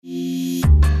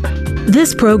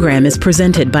This program is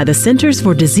presented by the Centers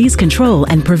for Disease Control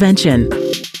and Prevention.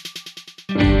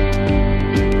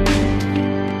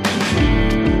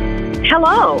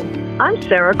 Hello, I'm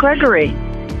Sarah Gregory,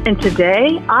 and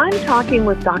today I'm talking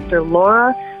with Dr.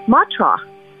 Laura Matrajt,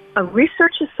 a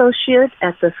research associate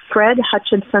at the Fred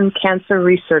Hutchinson Cancer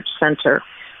Research Center.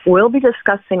 We'll be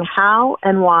discussing how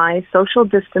and why social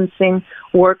distancing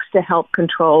works to help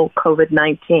control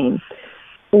COVID-19.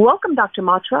 Welcome, Dr.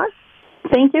 Matrajt.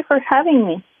 Thank you for having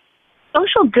me.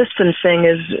 Social distancing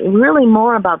is really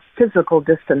more about physical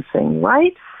distancing,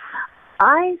 right?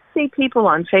 I see people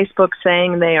on Facebook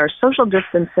saying they are social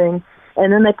distancing,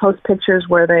 and then they post pictures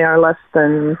where they are less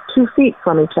than 2 feet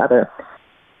from each other.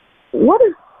 What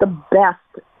is the best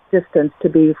distance to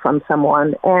be from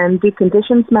someone, and do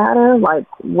conditions matter, like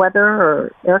weather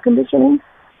or air conditioning?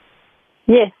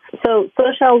 Yes, so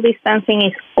social distancing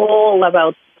is all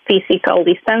about physical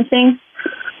distancing.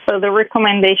 So the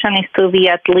recommendation is to be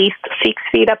at least 6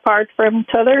 feet apart from each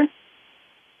other.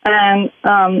 And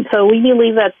so we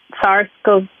believe that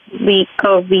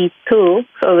SARS-CoV-2,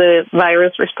 so the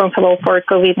virus responsible for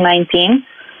COVID-19,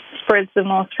 spreads the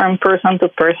most from person to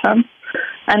person.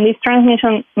 And this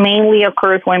transmission mainly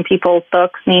occurs when people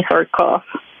talk, sneeze, or cough.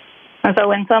 And so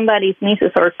when somebody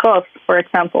sneezes or coughs, for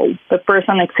example, the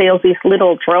person exhales these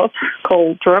little drops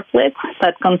called droplets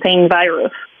that contain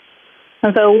virus.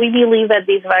 And so we believe that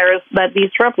these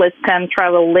droplets can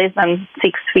travel less than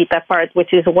 6 feet apart,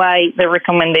 which is why the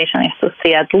recommendation is to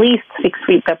stay at least 6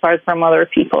 feet apart from other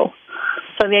people.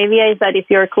 So the idea is that if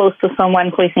you're close to someone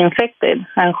who is infected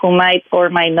and who might or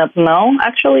might not know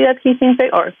actually that he's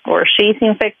infected or she's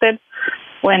infected,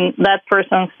 when that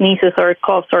person sneezes or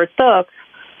coughs or talks,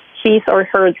 his or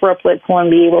her droplets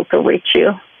won't be able to reach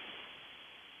you.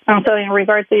 And so in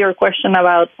regard to your question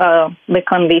about the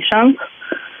conditions,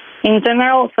 in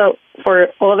general, so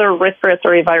for other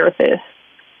respiratory viruses,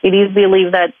 it is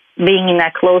believed that being in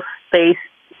a closed space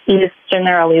is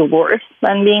generally worse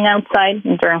than being outside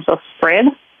in terms of spread.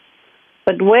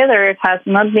 But weather has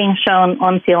not been shown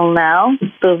until now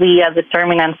to be a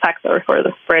determinant factor for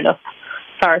the spread of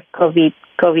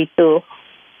SARS-CoV-2.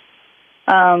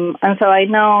 And so I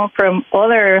know from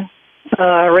other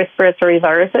respiratory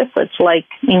viruses, such like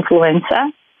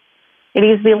influenza, it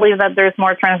is believed that there's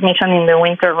more transmission in the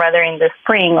winter rather in the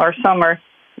spring or summer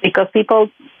because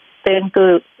people tend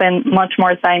to spend much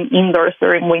more time indoors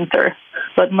during winter,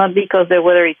 but not because the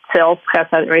weather itself has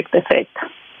a direct effect.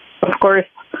 Of course,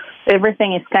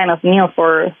 everything is kind of new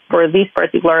for this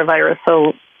particular virus,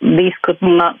 so this could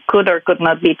or could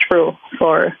not be true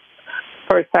for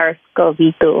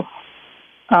SARS-CoV-2.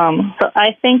 So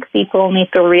I think people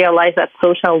need to realize that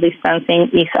social distancing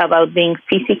is about being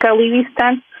physically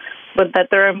distant, but that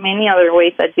there are many other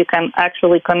ways that you can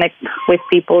actually connect with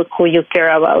people who you care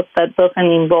about that doesn't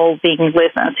involve being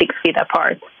less than 6 feet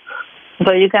apart.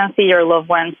 So you can see your loved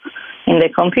ones in the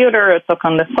computer or talk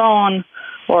on the phone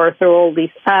or through all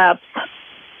these apps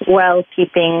while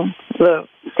keeping the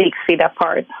 6 feet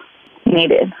apart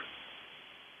needed.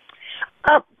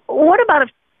 What about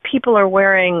if people are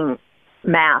wearing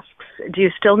masks? Do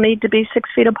you still need to be 6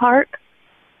 feet apart?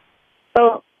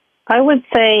 So I would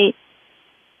say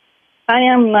I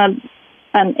am not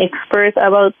an expert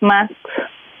about masks,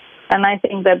 and I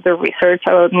think that the research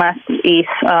about masks is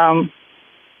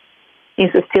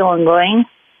still ongoing.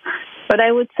 But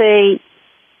I would say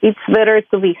it's better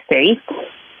to be safe.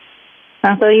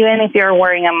 And so even if you're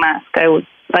wearing a mask, I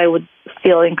would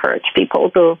still encourage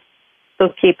people to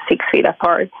keep 6 feet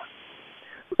apart.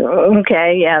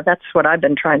 Okay, yeah, that's what I've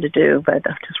been trying to do, but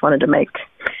I just wanted to make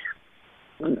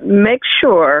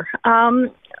sure.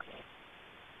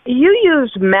 You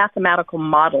used mathematical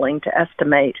modeling to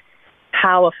estimate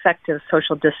how effective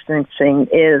social distancing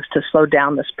is to slow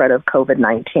down the spread of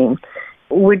COVID-19.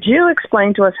 Would you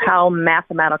explain to us how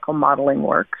mathematical modeling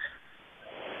works?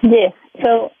 Yes.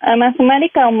 So a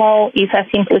mathematical model is a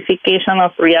simplification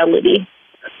of reality.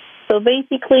 So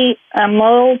basically, a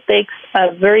model takes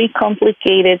a very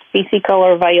complicated physical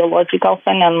or biological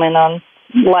phenomenon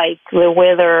like the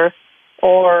weather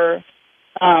or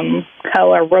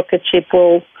how a rocket ship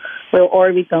will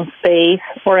orbit on space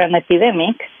or an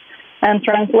epidemic, and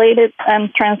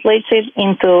translates it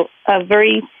into a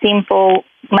very simple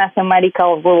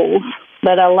mathematical rules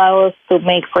that allow us to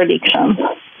make predictions.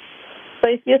 So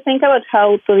if you think about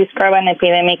how to describe an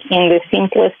epidemic in the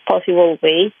simplest possible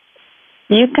way,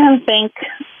 you can think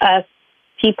as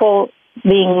people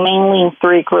being mainly in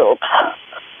three groups.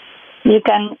 You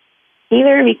can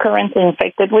either be currently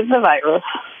infected with the virus,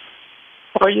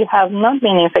 or you have not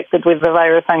been infected with the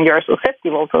virus and you're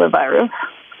susceptible to the virus,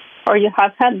 or you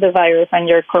have had the virus and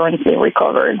you're currently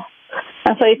recovered.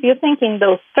 And so if you think in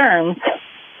those terms,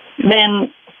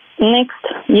 then next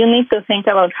you need to think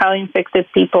about how infected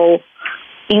people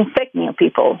infect new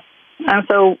people. And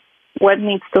so what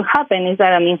needs to happen is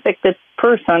that an infected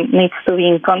person needs to be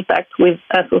in contact with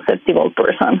a susceptible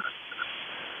person.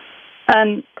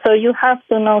 And so you have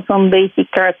to know some basic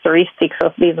characteristics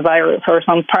of this virus, or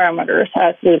some parameters,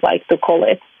 as we like to call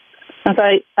it. And so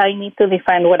I need to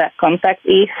define what a contact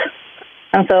is.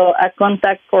 And so a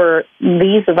contact for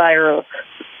this virus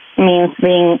means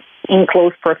being in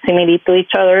close proximity to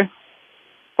each other.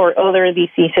 For other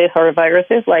diseases or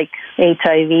viruses like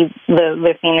HIV, the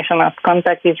definition of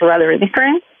contact is rather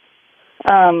different.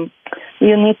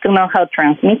 You need to know how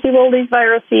transmissible this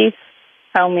virus is,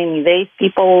 how many days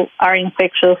people are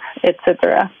infectious,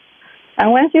 etc.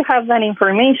 And once you have that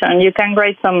information, you can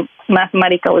write some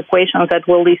mathematical equations that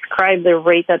will describe the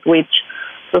rate at which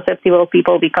susceptible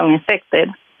people become infected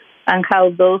and how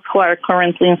those who are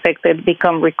currently infected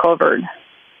become recovered.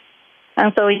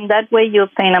 And so in that way, you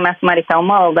obtain a mathematical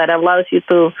model that allows you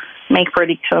to make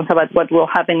predictions about what will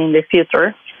happen in the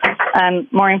future. And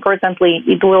more importantly,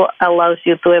 it will allow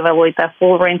you to evaluate a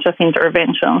full range of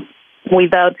interventions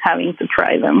without having to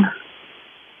try them.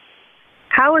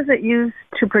 How is it used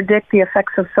to predict the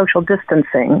effects of social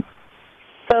distancing?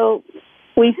 So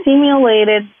we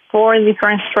simulated 4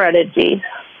 different strategies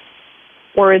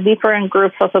where different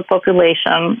groups of the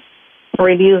population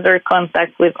reduce their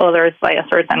contact with others by a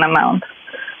certain amount.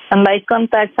 And by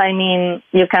contacts, I mean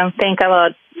you can think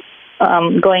about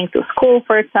going to school,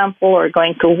 for example, or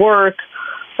going to work,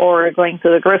 or going to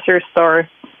the grocery store.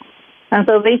 And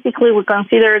so basically we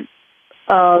considered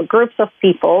groups of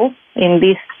people in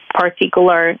this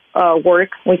particular work.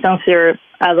 We consider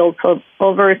adults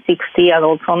over 60,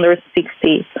 adults under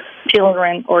 60,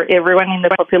 children, or everyone in the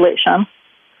population.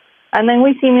 And then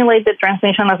we simulate the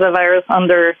transmission of the virus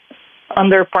under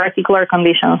particular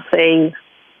conditions. Say,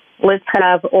 let's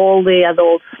have all the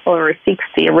adults over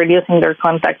 60 reducing their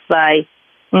contacts by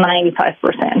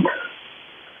 95%.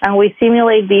 And we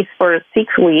simulate this for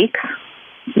 6 weeks,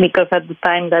 because at the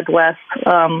time that was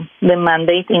the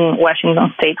mandate in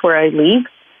Washington State, where I live.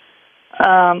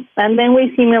 And then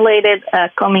we simulated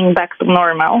coming back to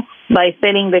normal by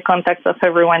setting the contacts of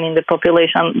everyone in the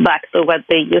population back to what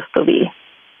they used to be.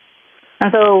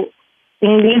 And so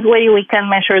in this way, we can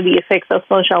measure the effects of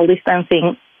social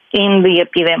distancing in the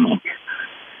epidemic.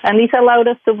 And this allowed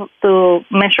us to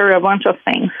measure a bunch of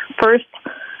things. First,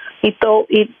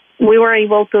 we were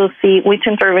able to see which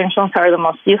interventions are the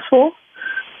most useful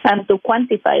and to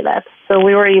quantify that. So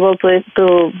we were able to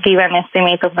give an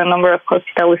estimate of the number of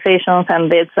hospitalizations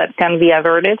and deaths that can be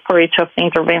averted for each of the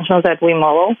interventions that we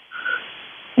model.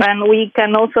 And we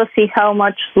can also see how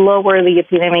much lower the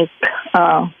epidemic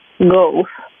goes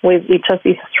with each of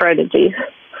these strategies.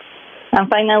 And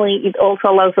finally, it also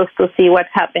allows us to see what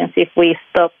happens if we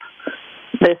stop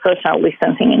the social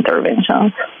distancing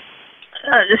interventions.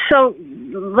 So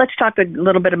let's talk a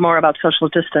little bit more about social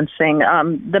distancing.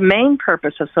 The main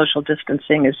purpose of social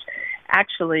distancing is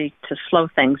actually to slow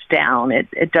things down.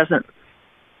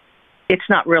 It's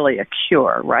not really a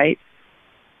cure, right?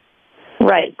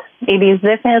 Right. It is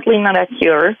definitely not a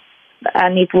cure,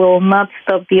 and it will not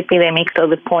stop the epidemic to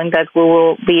the point that we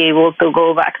will be able to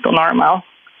go back to normal.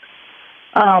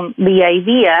 The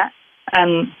idea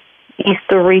is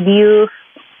to reduce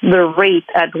the rate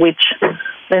at which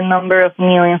the number of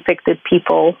new infected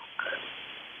people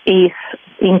is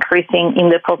increasing in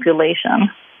the population.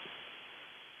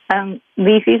 And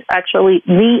this is actually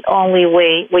the only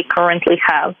way we currently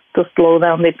have to slow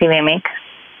down the epidemic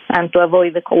and to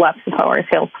avoid the collapse of our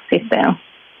health system.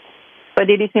 But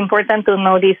it is important to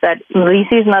notice that this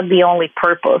is not the only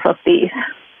purpose of this,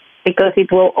 because it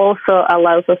will also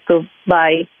allow us to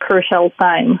buy crucial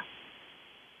time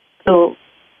to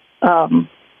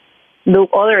do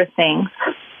other things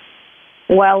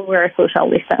while we're social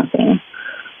distancing.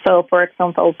 So, for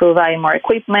example, to buy more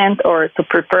equipment or to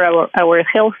prepare our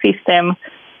health system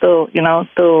to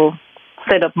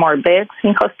set up more beds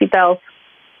in hospitals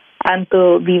and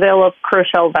to develop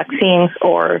crucial vaccines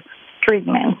or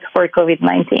treatments for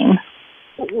COVID-19.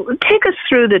 Take us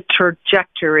through the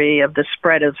trajectory of the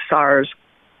spread of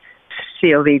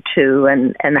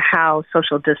SARS-CoV-2 and how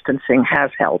social distancing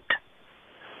has helped.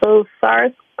 So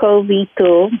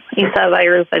SARS-CoV-2 is a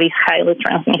virus that is highly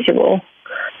transmissible.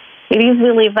 It is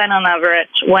believed that on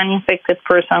average, one infected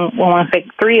person will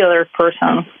infect 3 other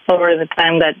persons over the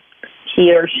time that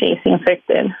he or she is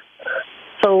infected.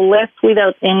 So left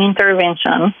without any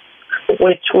intervention,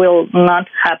 which will not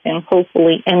happen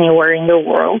hopefully anywhere in the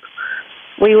world,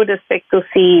 we would expect to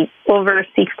see over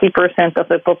 60% of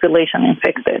the population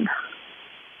infected.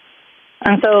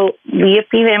 And so the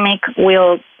epidemic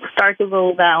will start to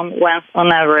go down once,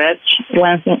 on average,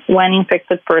 when one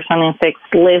infected person infects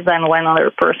less than one other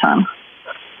person.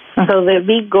 And so the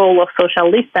big goal of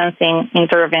social distancing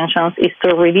interventions is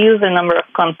to reduce the number of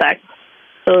contacts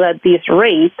so that this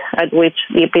rate at which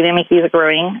the epidemic is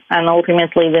growing and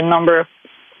ultimately the number of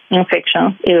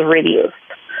infections is reduced.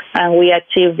 And we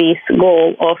achieve this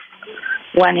goal of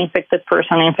one infected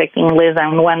person infecting less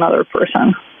than one other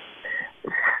person.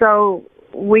 So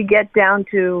we get down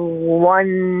to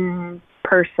one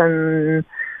person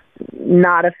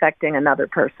not affecting another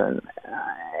person.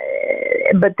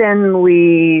 But then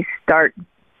we start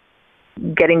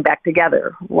getting back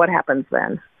together. What happens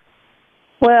then?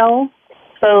 Well,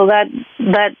 so that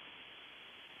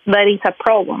is a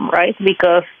problem, right?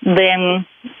 Because then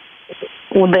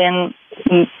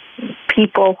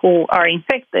people who are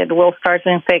infected will start to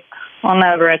infect on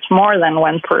average more than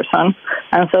one person,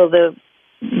 and so the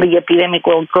epidemic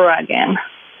will grow again.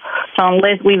 So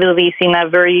unless we do this in a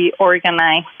very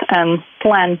organized and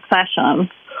planned fashion,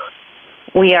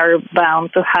 we are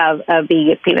bound to have a big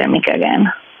epidemic again.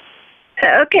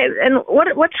 Okay, and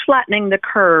what's flattening the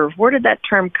curve? Where did that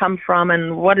term come from,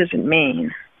 and what does it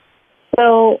mean?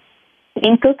 So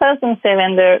in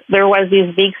 2007, there was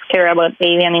this big scare about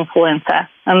avian influenza,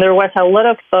 and there was a lot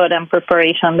of thought and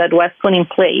preparation that was put in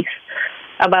place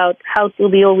about how to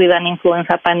deal with an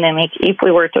influenza pandemic if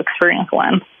we were to experience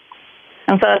one.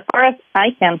 And so as far as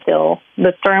I can tell,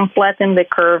 the term flatten the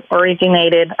curve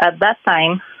originated at that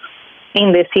time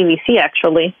in the CDC,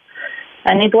 actually,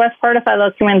 and it was part of a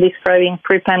document describing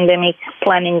pre-pandemic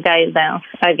planning guidance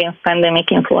against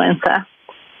pandemic influenza.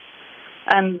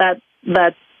 And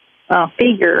that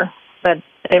figure that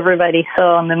everybody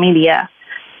saw on the media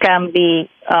can be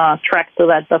tracked to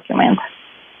that document.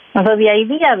 And so the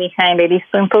idea behind it is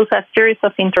to impose a series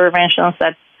of interventions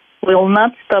that will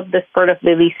not stop the spread of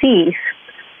the disease,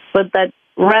 but that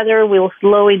rather will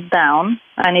slow it down,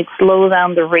 and it slows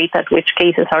down the rate at which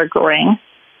cases are growing.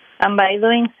 And by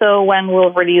doing so, one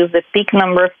will reduce the peak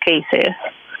number of cases,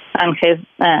 and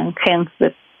hence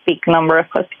the peak number of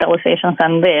hospitalizations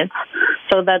and deaths,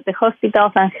 so that the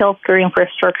hospitals and healthcare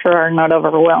infrastructure are not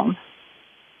overwhelmed.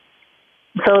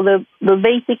 So the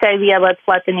basic idea about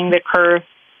flattening the curve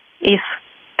is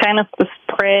kind of to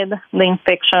spread the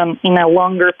infection in a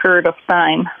longer period of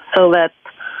time so that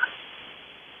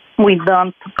we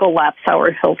don't collapse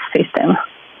our health system.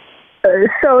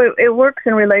 So it works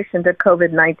in relation to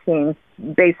COVID-19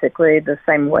 basically the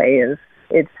same way as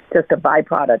it's just a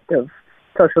byproduct of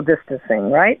social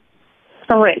distancing, right?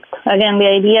 Correct. Again, the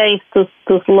idea is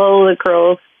to slow the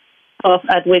growth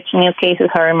at which new cases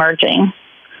are emerging.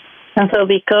 And so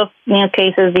because new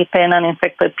cases depend on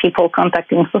infected people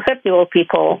contacting susceptible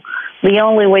people, the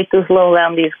only way to slow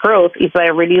down this growth is by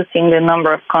reducing the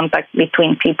number of contacts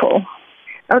between people.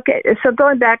 Okay, so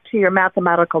going back to your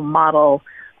mathematical model,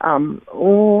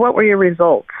 what were your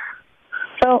results?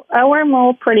 So our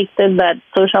model predicted that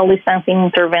social distancing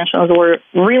interventions were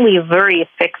really very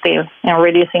effective in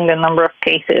reducing the number of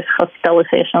cases,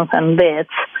 hospitalizations, and deaths,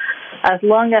 as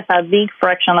long as a big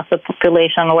fraction of the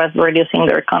population was reducing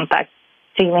their contact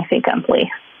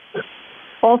significantly.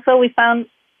 Also, we found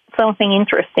something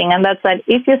interesting, and that's that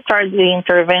if you start the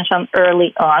intervention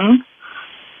early on,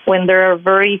 when there are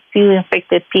very few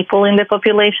infected people in the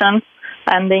population,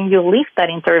 and then you lift that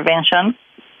intervention,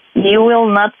 you will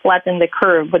not flatten the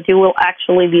curve, but you will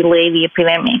actually delay the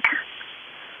epidemic.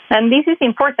 And this is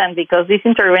important because this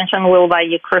intervention will buy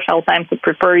you crucial time to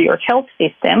prepare your health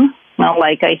system. Now,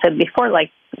 like I said before,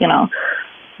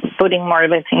 putting more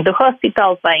beds into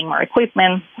hospitals, buying more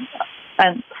equipment,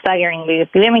 and staggering the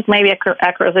epidemic maybe across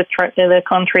the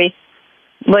country.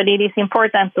 But it is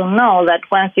important to know that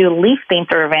once you lift the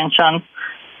intervention,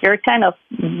 you're kind of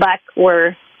back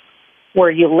where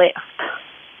you left.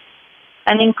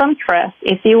 And in contrast,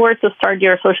 if you were to start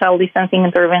your social distancing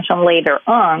intervention later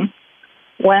on,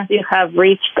 once you have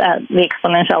reached the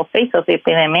exponential phase of the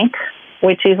epidemic,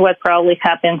 which is what probably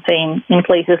happens in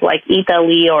places like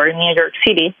Italy or New York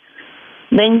City,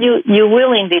 then you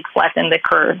will indeed flatten the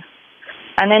curve.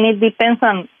 And then it depends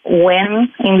on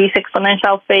when in this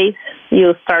exponential phase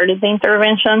you started the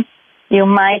intervention. You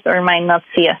might or might not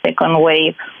see a second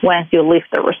wave once you lift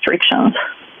the restrictions.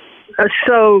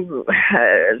 So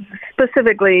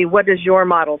specifically, what does your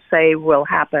model say will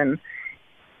happen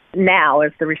now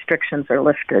as the restrictions are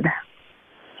lifted?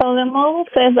 So the model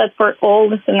says that for all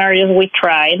the scenarios we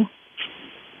tried,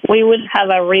 we would have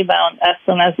a rebound as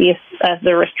soon as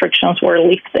the restrictions were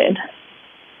lifted.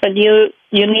 But you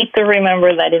need to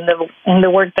remember that in the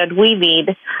work that we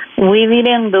did, we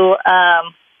didn't do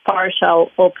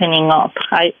partial opening up.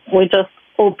 We just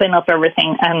opened up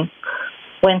everything and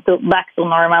went back to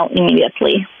normal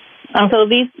immediately. And so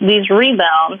these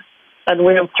rebounds that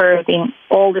we observed in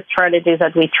all the strategies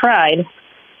that we tried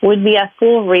would be a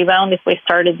full rebound if we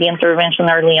started the intervention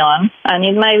early on, and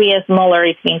it might be a smaller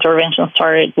if the intervention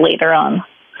started later on.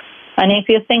 And if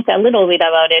you think a little bit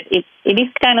about it, it is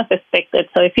kind of expected.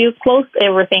 So if you closed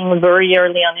everything very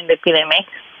early on in the epidemic,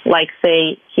 like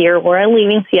say here where I live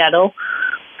in Seattle,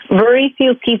 very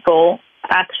few people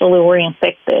actually were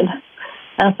infected.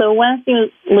 And so once you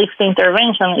lift the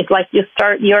intervention, it's like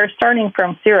you're starting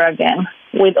from zero again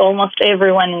with almost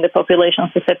everyone in the population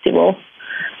susceptible.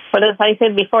 But as I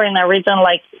said before, in a region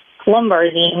like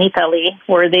Lombardy in Italy,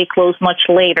 where they closed much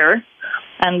later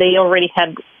and they already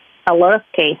had a lot of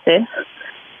cases,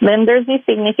 then there's this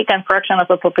significant fraction of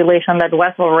the population that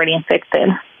was already infected.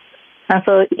 And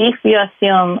so if you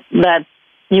assume that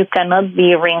you cannot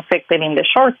be reinfected in the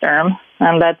short term,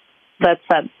 and that's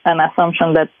an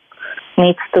assumption that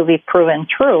needs to be proven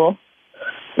true,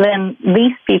 then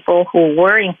these people who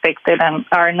were infected and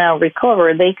are now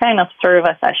recovered, they kind of serve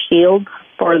as a shield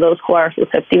for those who are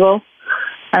susceptible.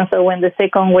 And so when the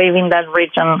second wave in that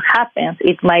region happens,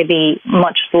 it might be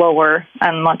much slower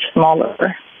and much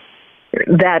smaller.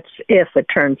 That's if it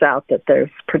turns out that there's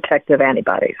protective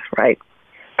antibodies, right?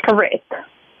 Correct.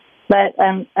 But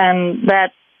and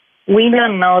that we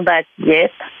don't know that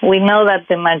yet. We know that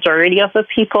the majority of the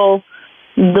people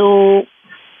do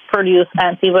produce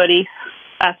antibodies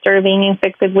after being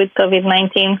infected with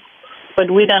COVID-19, but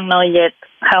we don't know yet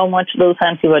how much those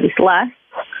antibodies last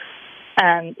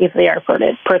and if they are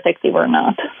protective or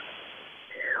not.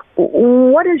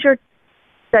 What does your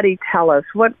study tell us?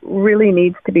 What really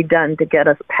needs to be done to get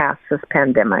us past this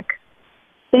pandemic?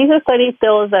 These studies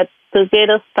tell us that to get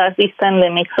us past this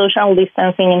pandemic, social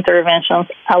distancing interventions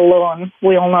alone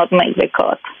will not make the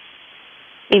cut.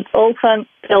 It also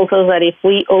tells us that if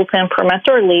we open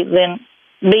prematurely, then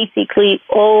basically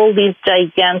all this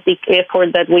gigantic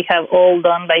effort that we have all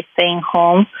done by staying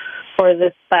home for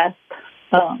the past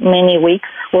many weeks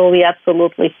will be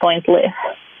absolutely pointless.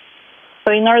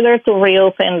 So in order to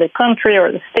reopen the country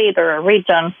or the state or a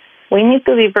region, we need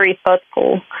to be very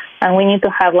thoughtful, and we need to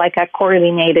have like a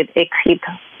coordinated exit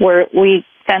where we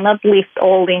cannot lift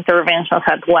all the interventions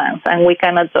at once and we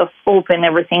cannot just open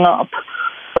everything up.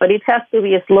 But it has to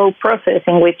be a slow process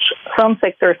in which some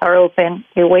sectors are open,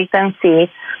 you wait and see,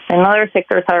 and other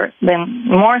sectors then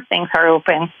more things are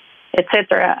open,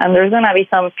 etc. And there's going to be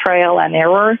some trial and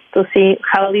error to see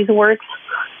how this works.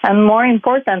 And more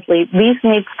importantly, this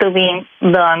needs to be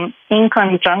done in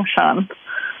conjunction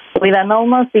with an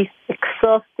almost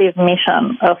exhaustive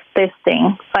mission of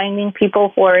testing, finding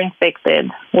people who are infected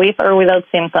with or without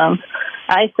symptoms,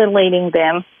 isolating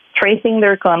them, tracing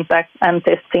their contacts, and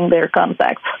testing their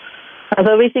contacts. And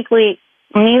so basically,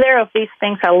 neither of these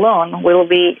things alone will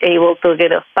be able to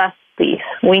get us past this.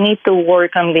 We need to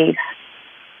work on this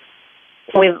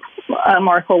with a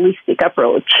more holistic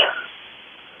approach.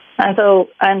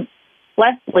 And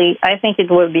lastly, I think it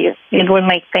would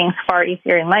make things far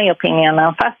easier, in my opinion,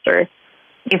 and faster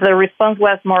if the response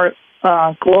was more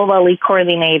globally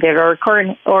coordinated or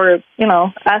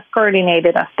as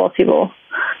coordinated as possible.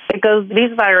 Because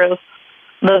this virus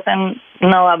doesn't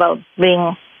know about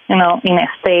being, in a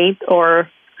state or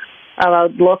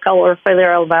about local or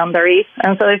federal boundaries.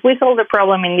 And so if we solve the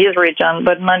problem in this region,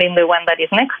 but not in the one that is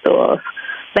next to us,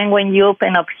 then when you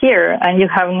open up here and you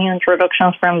have new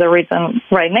introductions from the region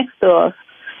right next to us,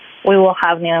 we will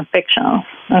have new infections.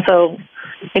 And so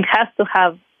it has to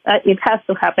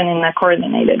happen in a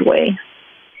coordinated way.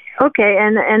 Okay,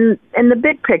 and in the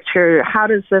big picture, how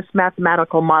does this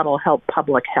mathematical model help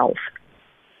public health?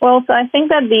 Well, so I think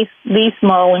that these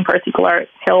model in particular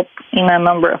help in a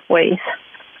number of ways.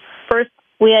 First,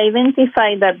 we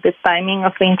identified that the timing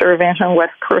of the intervention was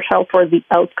crucial for the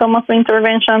outcome of the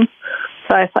intervention.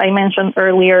 So as I mentioned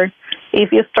earlier,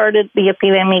 if you started the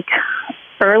epidemic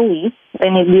early,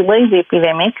 then it delays the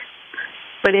epidemic.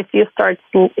 But if you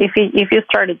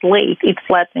started late, it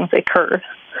flattens the curve.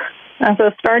 And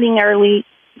so starting early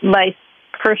buys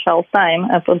crucial time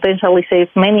and potentially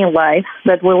saves many lives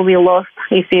that will be lost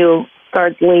if you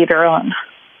start later on.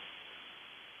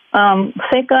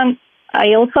 Second,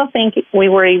 I also think we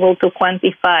were able to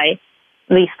quantify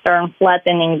this term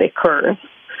flattening the curve.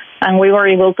 And we were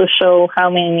able to show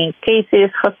how many cases,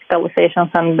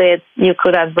 hospitalizations, and deaths you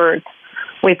could avert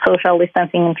with social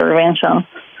distancing interventions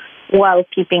while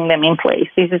keeping them in place.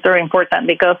 This is very important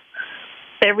because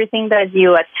everything that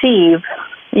you achieve,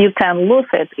 you can lose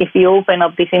it if you open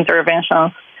up these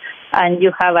interventions and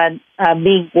you have a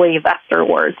big wave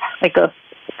afterwards, because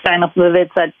kind of the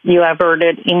deaths that you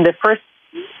averted in the first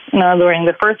during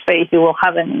the first phase, you will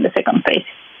have them in the second phase,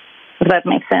 if that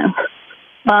makes sense.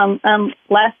 And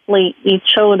lastly, it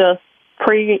showed us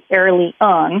pretty early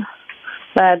on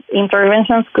that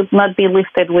interventions could not be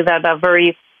lifted without a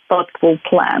very thoughtful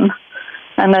plan,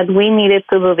 and that we needed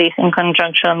to do this in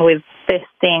conjunction with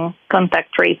testing,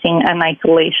 contact tracing, and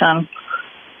isolation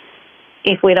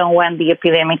if we don't want the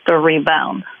epidemic to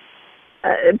rebound.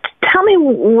 Tell me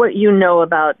what you know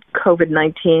about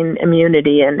COVID-19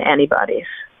 immunity and antibodies.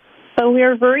 So we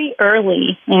are very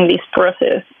early in this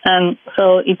process, and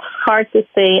so it's hard to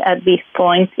say at this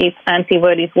point if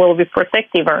antibodies will be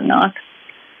protective or not,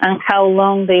 and how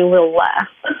long they will last.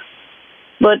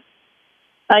 But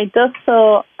I just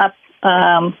saw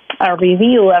a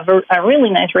review, a really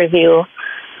nice review,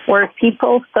 where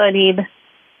people studied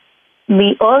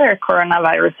the other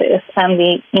coronaviruses and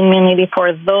the immunity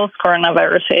for those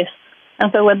coronaviruses.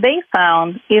 And so what they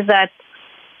found is that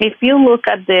if you look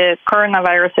at the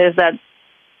coronaviruses that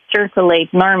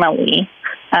circulate normally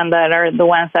and that are the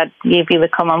ones that give you the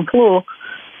common flu,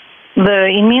 the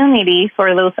immunity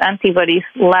for those antibodies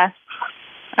lasts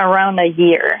around a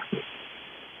year.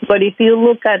 But if you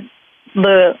look at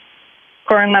the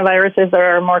coronaviruses that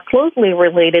are more closely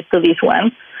related to these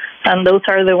ones, and those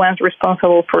are the ones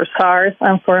responsible for SARS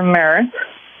and for MERS,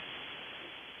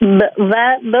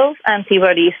 those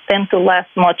antibodies tend to last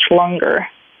much longer.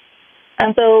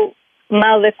 And so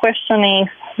now the question is,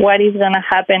 what is going to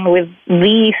happen with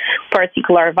these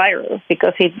particular virus?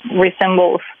 Because it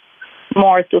resembles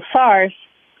more to SARS,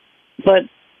 but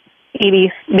it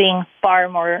is being far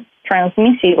more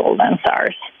transmissible than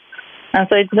SARS. And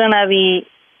so it's going to be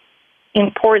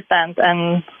important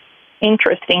and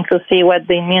interesting to see what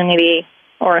the immunity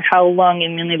or how long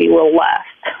immunity will last.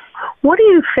 What do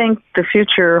you think the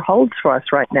future holds for us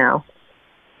right now?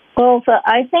 Well, so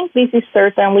I think this is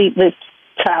certainly the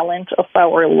challenge of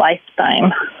our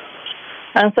lifetime.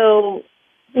 And so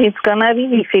it's going to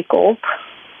be difficult,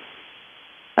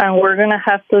 and we're going to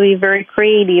have to be very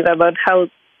creative about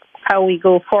how we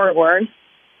go forward.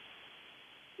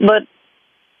 But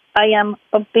I am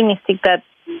optimistic that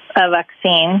a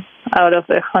vaccine out of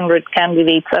the 100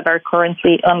 candidates that are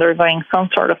currently undergoing some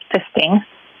sort of testing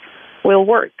will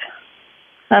work.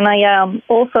 And I am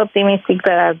also optimistic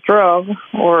that a drug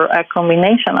or a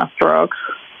combination of drugs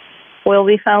will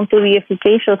be found to be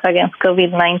efficacious against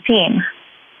COVID-19.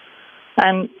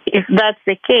 And if that's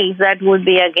the case, that would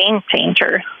be a game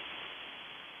changer.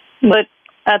 But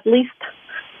at least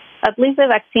the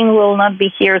vaccine will not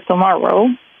be here tomorrow,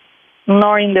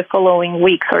 nor in the following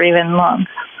weeks or even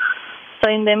months. So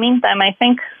in the meantime, I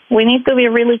think we need to be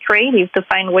really creative to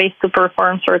find ways to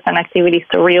perform certain activities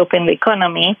to reopen the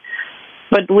economy,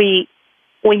 but we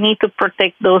need to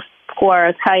protect those who are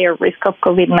at higher risk of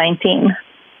COVID-19.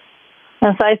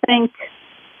 And so I think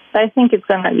it's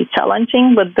going to be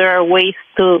challenging, but there are ways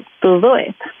to do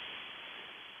it.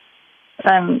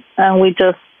 And we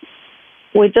just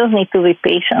need to be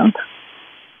patient.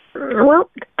 Well,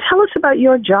 tell us about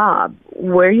your job,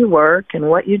 where you work and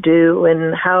what you do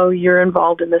and how you're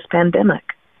involved in this pandemic.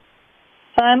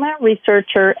 So I'm a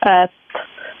researcher at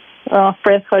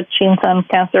Fred Hutchinson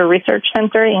Cancer Research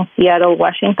Center in Seattle,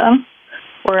 Washington,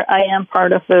 where I am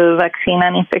part of the Vaccine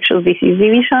and Infectious Disease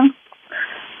Division.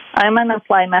 I'm an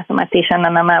applied mathematician,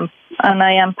 and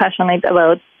I am passionate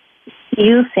about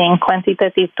using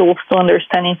quantitative tools to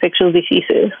understand infectious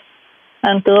diseases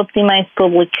and to optimize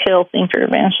public health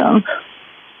interventions.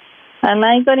 And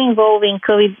I got involved in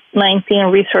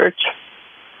COVID-19 research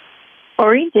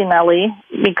originally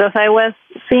because I was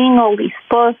seeing all these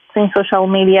posts in social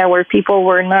media where people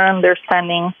were not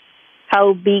understanding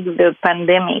how big the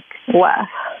pandemic was.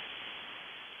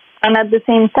 And at the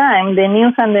same time, the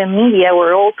news and the media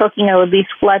were all talking about this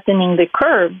flattening the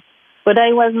curve, but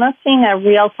I was not seeing a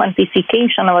real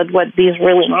quantification about what this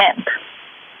really meant.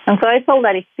 And so I felt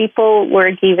that if people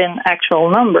were given actual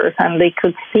numbers and they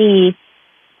could see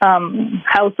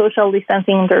how social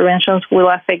distancing interventions will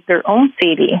affect their own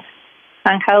city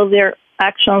and how their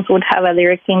actions would have a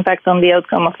direct impact on the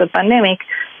outcome of the pandemic,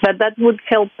 that would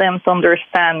help them to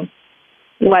understand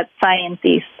what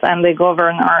scientists and the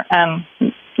governor and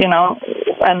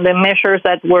the measures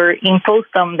that were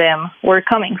imposed on them were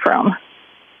coming from.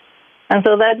 And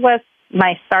so that was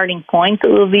my starting point to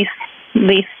do this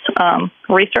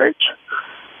research.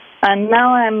 And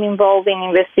now I'm involved in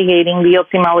investigating the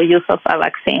optimal use of a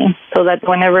vaccine so that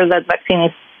whenever that vaccine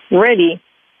is ready,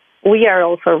 we are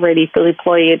also ready to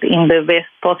deploy it in the best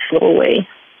possible way.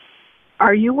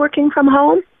 Are you working from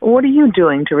home? What are you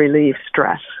doing to relieve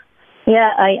stress?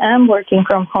 Yeah, I am working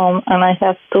from home, and I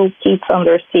have 2 kids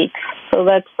under 6, so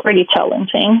that's pretty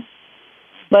challenging.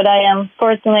 But I am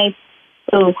fortunate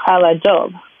to have a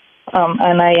job.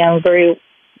 And I am very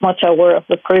much aware of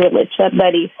the privilege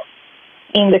that is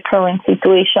in the current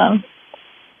situation.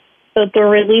 So to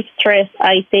relieve stress,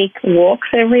 I take walks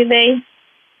every day,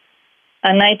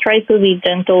 and I try to be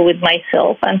gentle with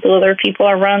myself and to other people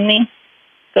around me,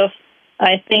 because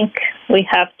I think we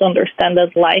have to understand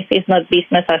that life is not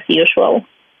business as usual.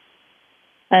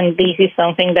 And this is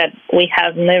something that we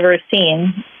have never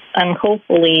seen, and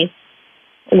hopefully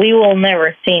we will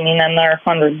never see in another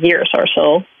 100 years or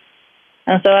so.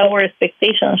 And so our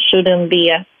expectations shouldn't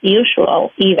be as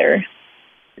usual either.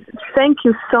 Thank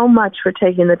you so much for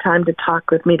taking the time to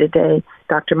talk with me today,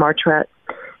 Dr. Matrajt.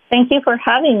 Thank you for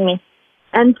having me.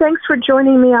 And thanks for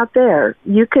joining me out there.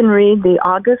 You can read the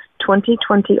August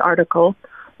 2020 article,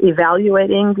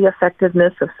 Evaluating the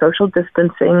Effectiveness of Social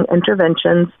Distancing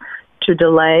Interventions to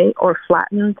Delay or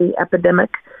Flatten the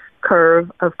Epidemic Curve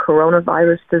of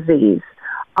Coronavirus Disease,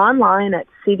 online at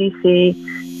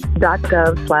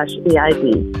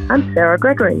cdc.gov/EID. I'm Sarah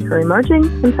Gregory for Emerging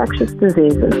Infectious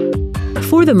Diseases.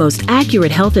 For the most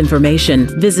accurate health information,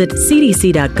 visit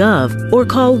cdc.gov or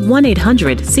call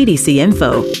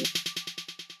 1-800-CDC-INFO.